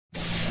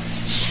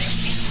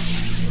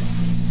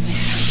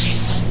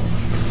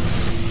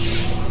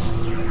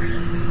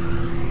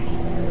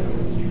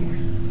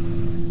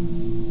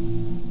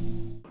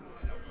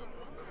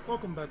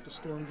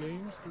Storm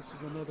Games. This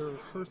is another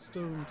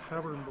Hearthstone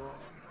Tavern Brawl.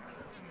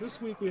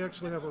 This week we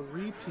actually have a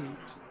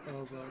repeat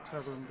of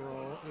Tavern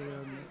Brawl,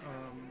 and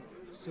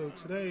so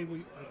today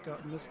I've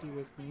got Misty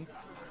with me.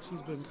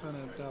 She's been kind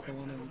of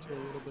dabbling into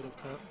a little bit of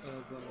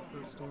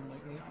Hearthstone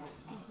lately.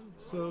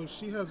 So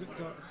she hasn't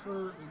got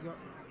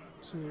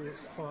to a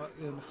spot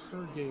in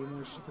her game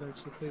where she can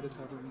actually play the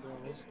Tavern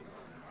Brawls.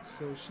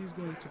 So she's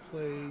going to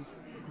play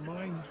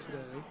mine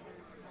today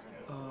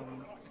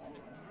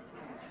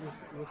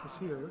with us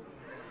here.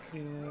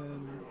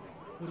 And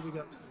what do we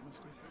got today,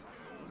 Misty?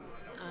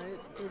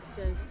 It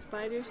says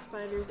spiders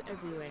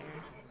everywhere.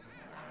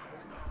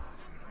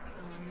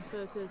 So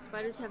it says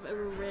spiders have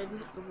overrun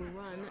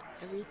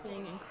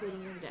everything,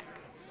 including your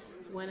deck.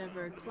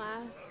 Whatever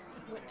class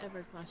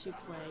you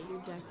play, your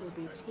deck will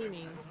be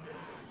teaming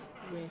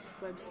with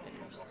web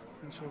spinners.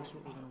 And show us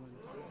what we're going to win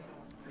today.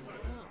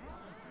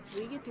 Oh,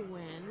 we get to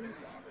win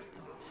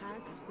a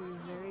pack for your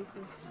very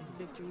first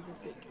victory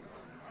this week.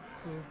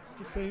 So it's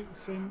the same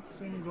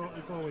as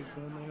it's always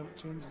been. They haven't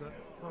changed that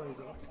prize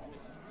up.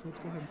 So let's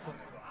go ahead and play.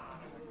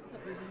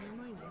 That was in your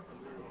mind.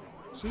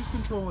 She's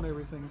controlling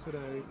everything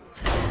today.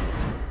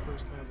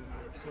 First Tavern.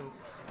 So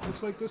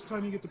looks like this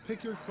time you get to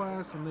pick your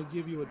class and they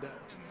give you a deck.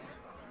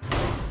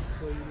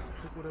 So you get to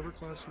pick whatever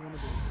class you want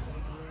to do.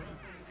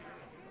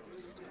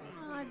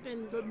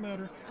 Doesn't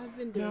matter. I've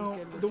been doing now,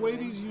 good with the way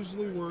these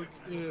usually work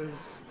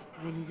is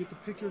when you get to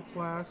pick your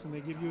class and they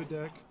give you a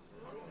deck,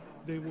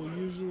 they will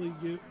usually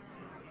give.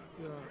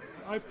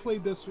 I've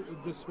played this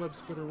web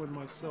spinner one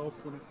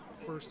myself when they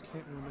first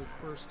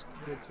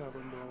did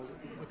Tavern Brawls.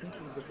 I think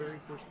it was the very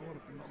first one,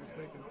 if I'm not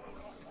mistaken.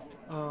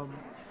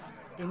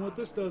 And what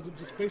this does, it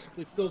just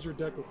basically fills your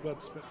deck with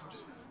web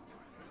spinners,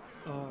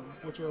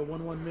 which are a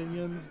 1/1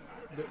 minion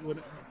that when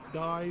it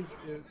dies,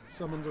 it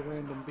summons a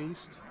random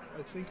beast.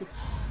 I think it's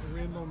a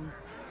random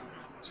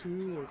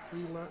 2 or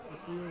 3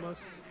 or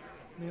less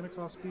mana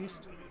cost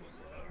beast.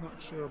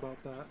 Not sure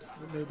about that.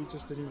 It may be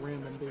just any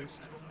random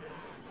beast.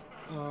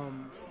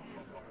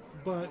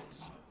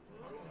 But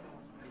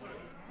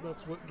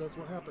that's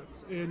what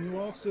happens. And you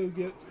also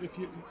get,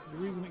 the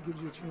reason it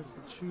gives you a chance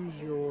to choose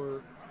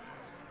your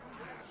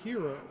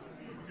hero,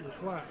 your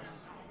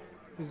class,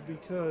 is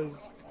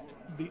because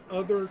the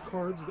other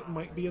cards that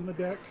might be in the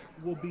deck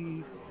will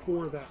be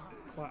for that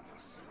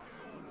class.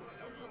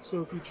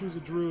 So if you choose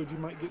a druid, you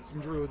might get some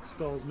druid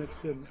spells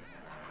mixed in there.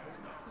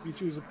 If you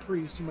choose a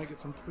priest, you might get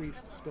some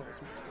priest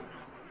spells mixed in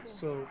there.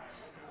 So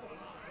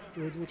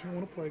druids, which you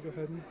want to play, go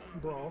ahead and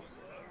brawl.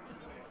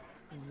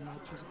 And then I'll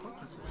choose a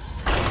partner for you.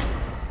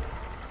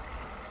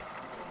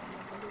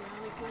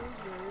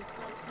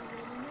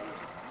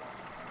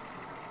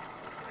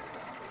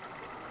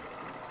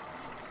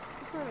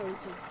 This part always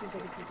seems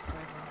like it takes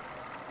forever.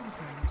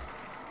 Sometimes.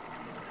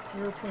 We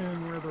were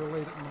playing rather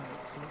late at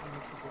night, so I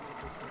need to get with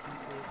this second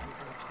so we can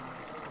actually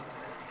it's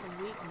a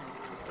weeknight.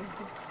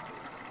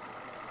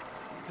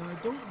 And I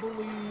don't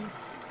believe,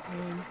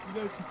 and you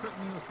guys can correct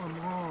me if I'm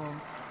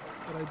wrong,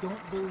 but I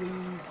don't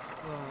believe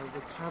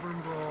the Tavern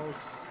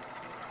Brawls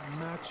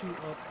match you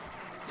up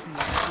to your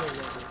skill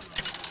level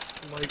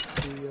like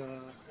the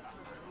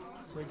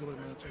regular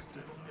matches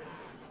do.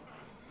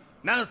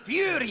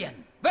 Malfurion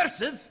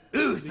versus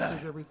Uther.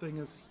 Because everything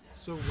is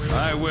so rare.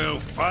 I will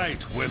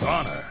fight with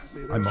honor.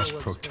 See, I must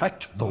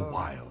protect the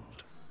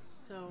wild.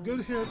 So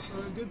good hint,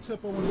 or a good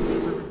tip I want to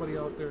give everybody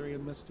out there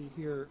and Misty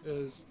here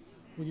is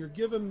when you're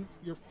given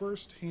your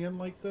first hand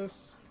like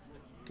this,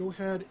 go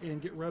ahead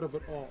and get rid of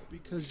it all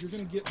because you're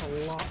going to get a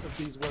lot of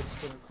these web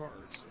spinner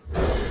cards.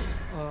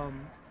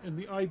 And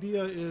the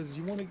idea is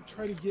you want to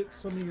try to get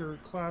some of your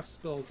class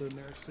spells in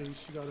there. See,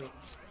 she got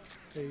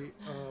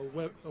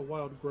a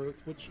wild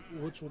growth, which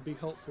will be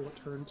helpful at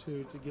turn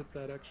 2 to get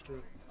that extra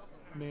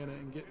mana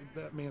and get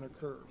that mana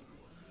curve.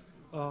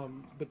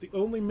 But the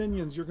only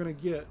minions you're going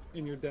to get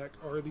in your deck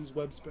are these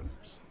web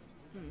spinners.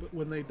 But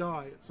when they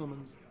die, it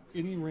summons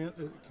it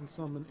can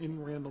summon any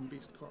random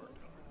beast card,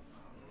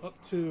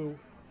 up to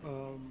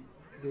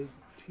the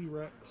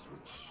T-Rex,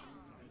 which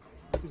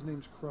his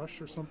name's Crush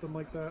or something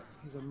like that.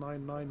 He's a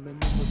 9/9 minion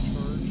with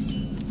charge.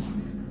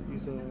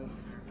 He's a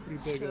pretty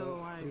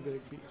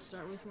big beast.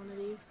 Start with one of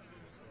these.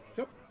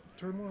 Yep,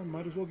 turn 1.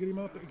 Might as well get him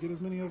out there. Get as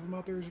many of them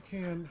out there as you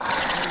can.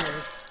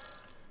 Anyway,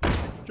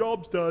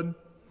 job's done.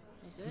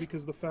 That's it?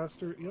 Because the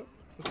faster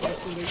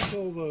they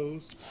kill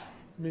those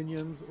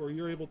minions, or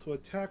you're able to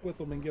attack with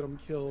them and get them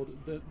killed,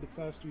 the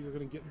faster you're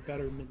going to get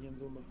better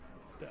minions on the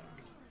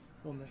deck,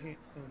 on the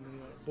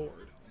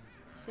board.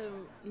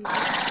 So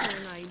next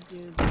turn I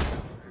do the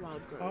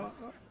wild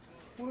growth.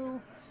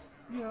 Well,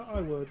 yeah,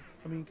 I would.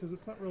 I mean, because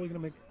it's not really going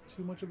to make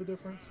too much of a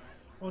difference.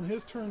 On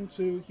his turn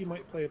 2, he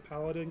might play a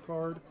paladin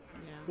card,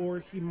 or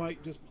he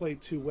might just play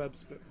 2 web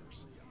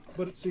spinners.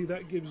 But see,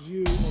 that gives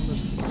you on the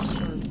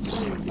turn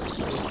 3.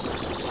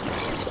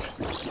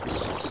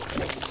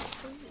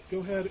 Go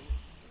ahead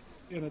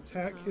and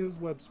attack his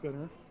web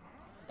spinner.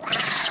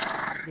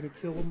 I'm going to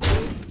kill them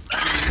both.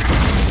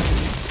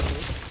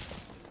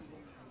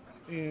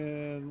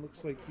 And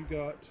looks like you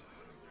got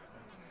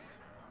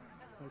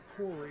a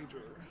Core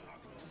Rager,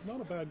 which is is not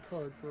a bad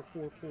card for a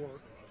 4/4.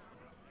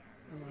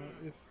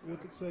 If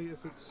what's it say?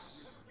 If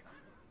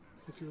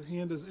your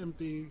hand is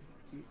empty,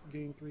 you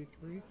gain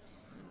 3/3. It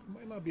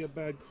might not be a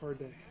bad card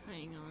to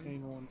hang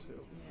on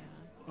to.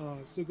 Yeah.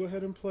 So go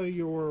ahead and play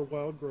your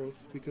Wild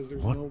Growth because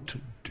there's no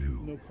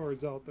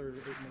cards out there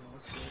right now.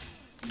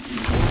 So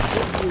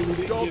hopefully we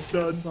didn't give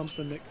him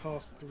something that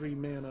costs 3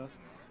 mana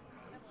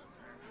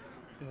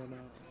and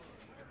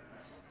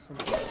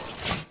something a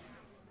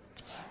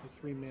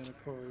 3 mana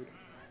card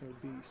or a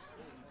beast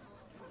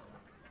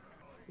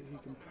that he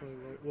can play.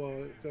 Like,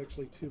 well, it's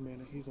actually 2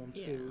 mana. He's on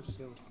 2,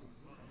 so.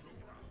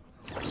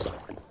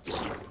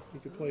 You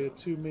could play a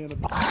 2 mana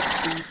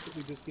beast that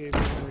we just gave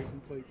him, or you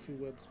can play 2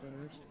 web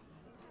spinners.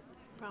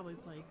 Probably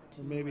play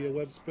 2. Or maybe a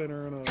web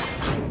spinner and a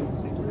hidden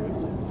secret.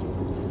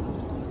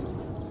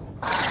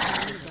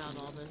 About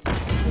all this.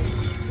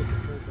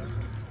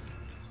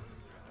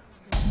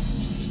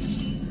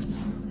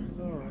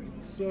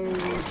 Alright, so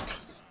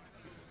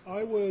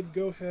I would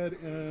go ahead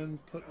and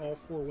put all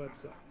 4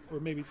 webs up. Or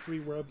maybe 3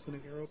 webs and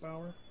an arrow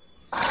power.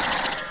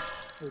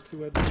 Or 2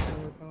 webs and an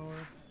arrow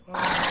power.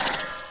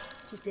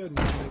 Just go ahead and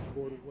make the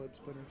board with web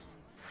spinners.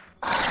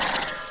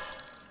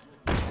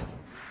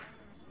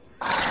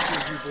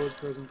 Gives you board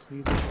presence and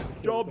easy to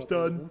kill. Job's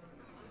done.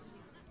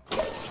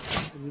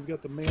 And you've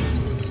got the mana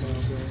now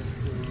going for you.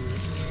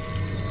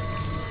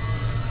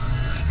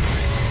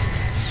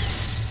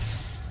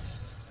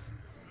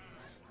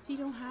 So you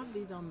don't have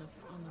these on the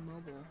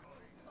mobile.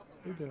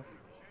 You do.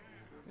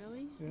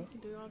 Really? Yeah. You can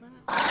do all that?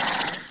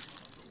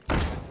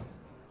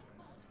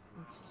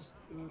 It's just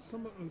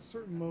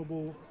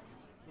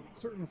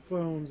certain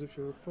phones, if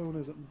your phone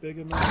isn't big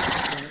enough,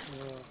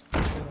 it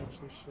can't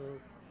actually show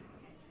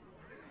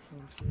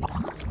them to you.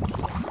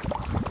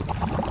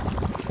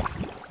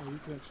 Or you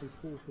can actually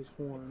pull his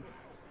horn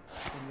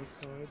on this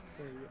side.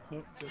 There you go.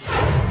 Nope.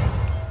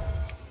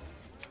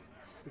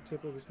 The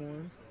tip of his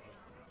horn.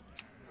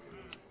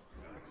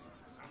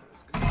 His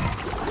telescope.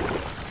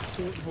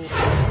 Pull it and hold it.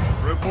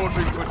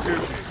 Reporting for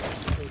duty.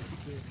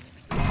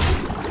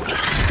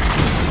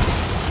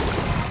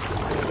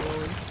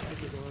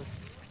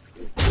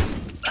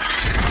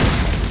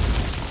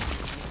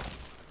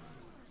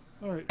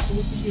 Alright, so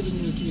what's it giving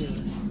you here?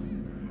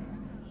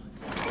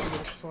 You got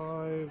a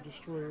 5,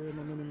 destroyer, and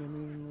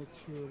then with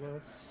 2 or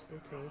less.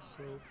 Okay,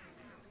 so.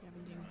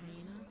 Scavenging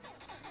hyena.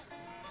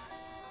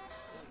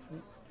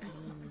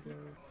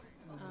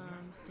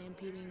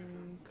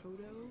 Stampeding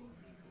Kodo.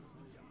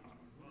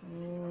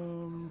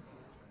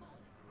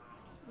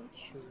 Not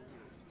sure.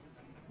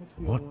 What's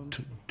the other one? What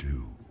to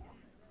do?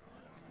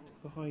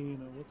 The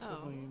hyena. What's the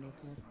hyena?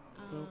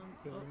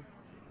 Okay.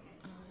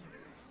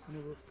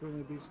 Whenever a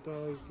friendly beast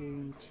dies,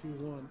 gain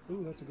 2/1.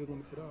 Ooh, that's a good one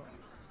to put out.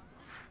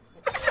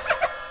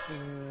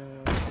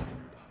 And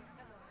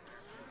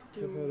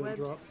go ahead and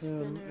drop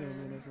him, and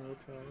then a hero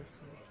power.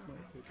 That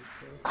might be a good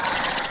play.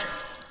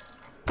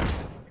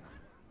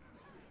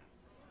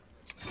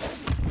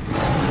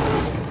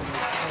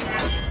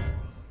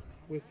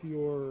 With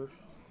your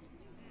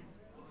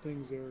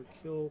things there,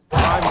 kill.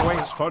 Time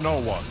waits for no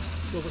one.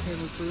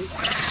 Silverhand Recruit.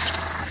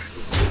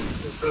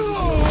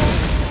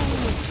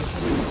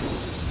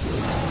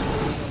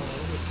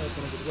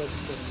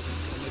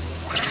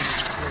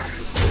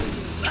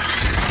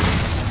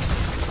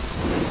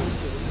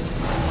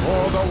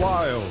 For the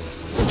wild.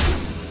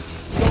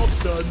 Job's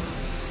done.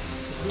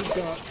 We've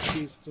got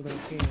beasts in our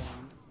hand.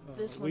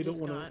 This one we don't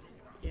just want got,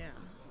 yeah.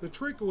 The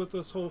trick with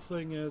this whole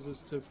thing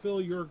is to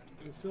fill your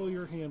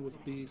hand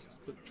with beasts,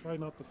 but try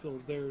not to fill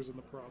theirs in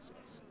the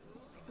process.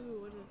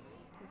 Ooh, what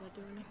does that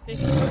do anything?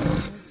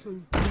 It's a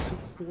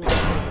decent 4.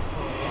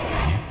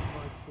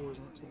 5/4 is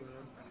not too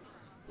bad.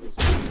 It's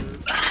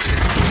weird.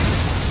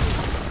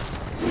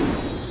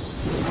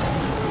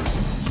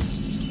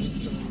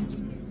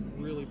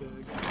 Really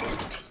big.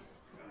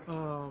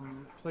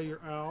 Play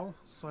your owl.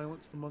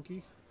 Silence the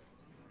monkey.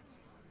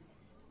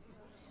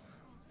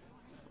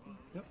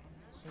 Yep.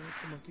 Silence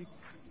the monkey.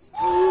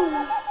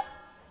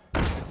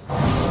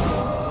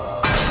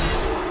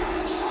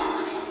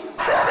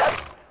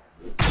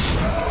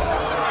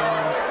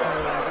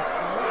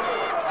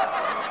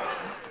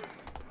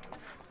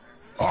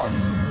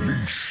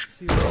 Unleash.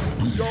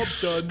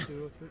 Job's done.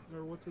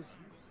 Or what's his?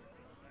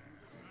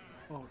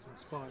 Oh, it's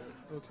inspired.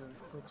 Okay,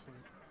 that's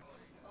fine.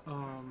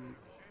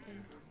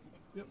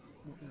 Yep,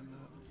 we'll end that.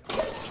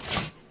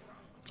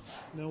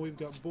 Now we've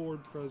got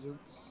board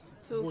presence.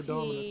 So board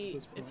dominance at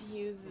this if point.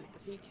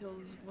 if he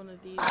kills one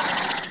of these,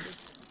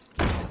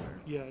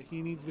 Yeah,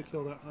 he needs to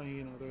kill that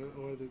hyena,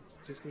 or it's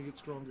just going to get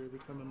stronger every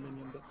time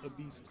a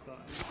beast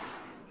dies.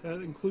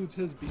 That includes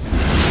his beast. It's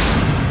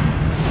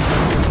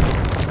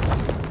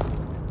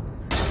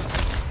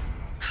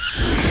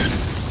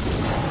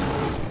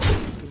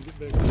going to get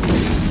bigger.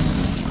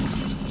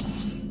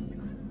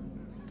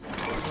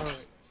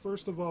 Alright,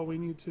 first of all, we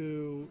need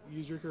to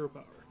use your hero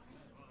power.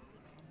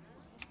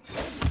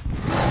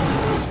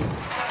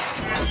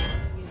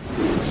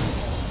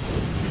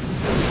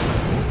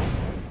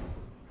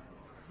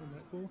 Isn't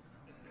that cool?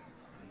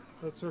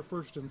 That's our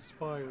first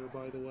Inspire,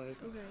 by the way.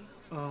 okay.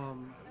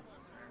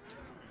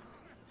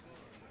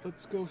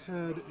 let's go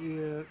ahead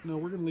and... No,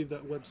 we're going to leave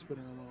that web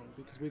spinner alone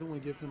because we don't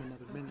want to give him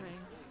another minion. Okay.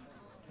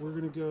 We're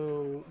going to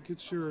go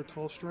get your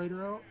tall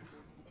strider out.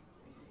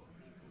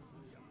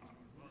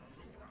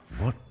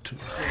 What?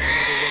 Another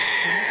web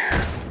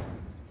spinner.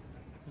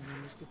 And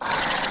then just a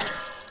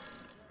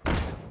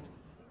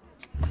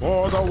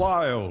For the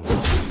wild.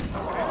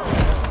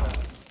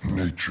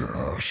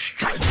 Nature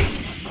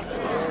strikes.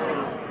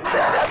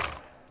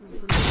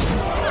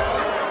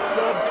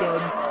 Job's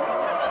done.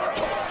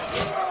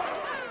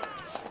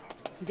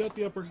 You got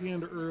the upper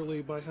hand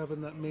early by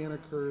having that mana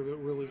curve. It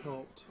really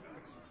helped.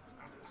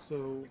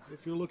 So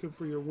if you're looking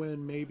for your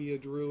win, maybe a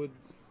druid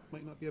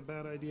might not be a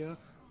bad idea.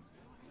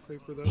 Pray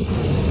for that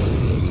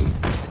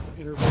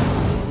interval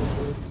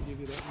to give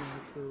you that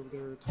mana curve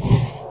there too.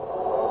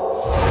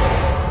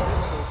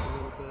 This hurts a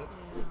little bit.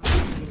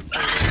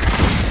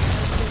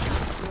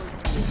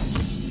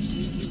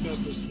 You've got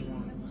this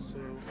one, so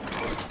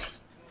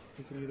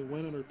you can either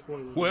win it or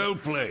toil it. Well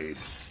played.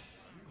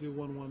 Do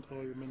 1/1 to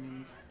all your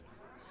minions.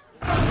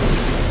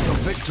 The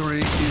victory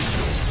is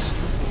yours.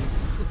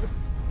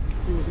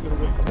 He wasn't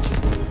gonna wait for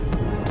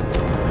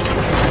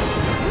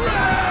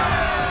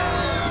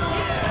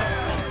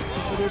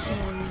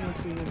Traditionally, once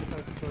we win the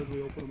pack of cards, we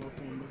open them up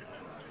on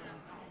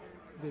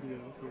the video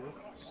here.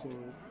 So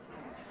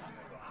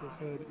go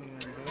ahead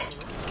and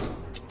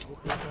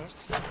open the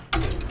packs. I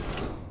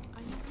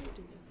know how to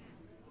do this.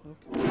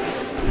 Okay.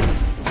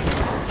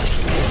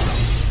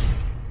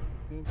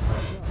 And so we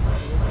got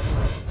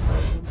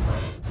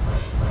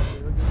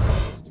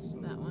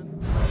That one.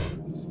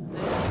 this one.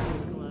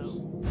 Glow.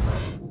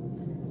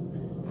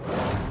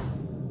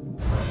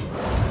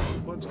 A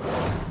bunch of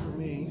cost for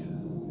me.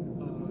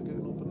 Go ahead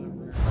and open that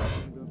rare. So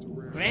maybe that's a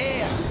rare.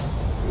 Rare.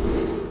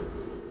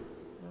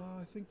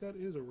 I think that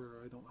is a rare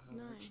I don't have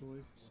Nice.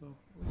 actually. So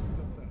at least I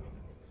got that.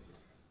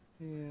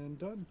 And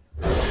done.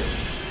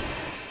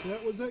 So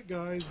that was it,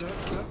 guys.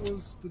 That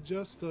was the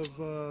gist of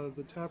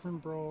the Tavern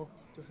Brawl.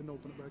 Go ahead and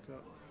open it back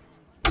up.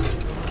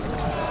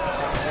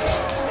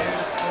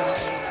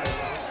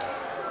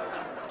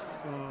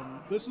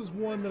 This is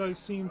one that I've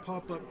seen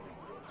pop up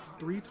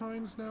 3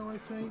 times now, I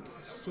think.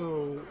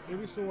 So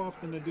every so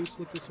often I do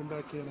slip this one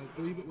back in. I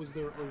believe it was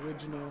their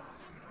original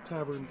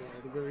Tavern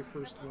Brawl, the very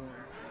first one.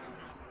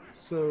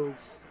 So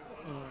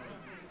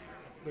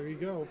there you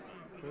go.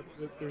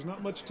 There's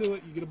not much to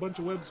it. You get a bunch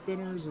of web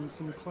spinners and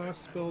some class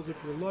spells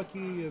if you're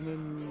lucky, and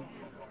then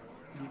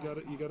you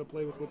gotta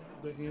play with what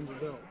the hand you're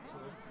dealt. So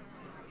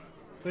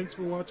thanks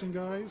for watching,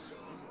 guys.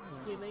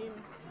 See you later.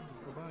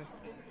 Bye bye.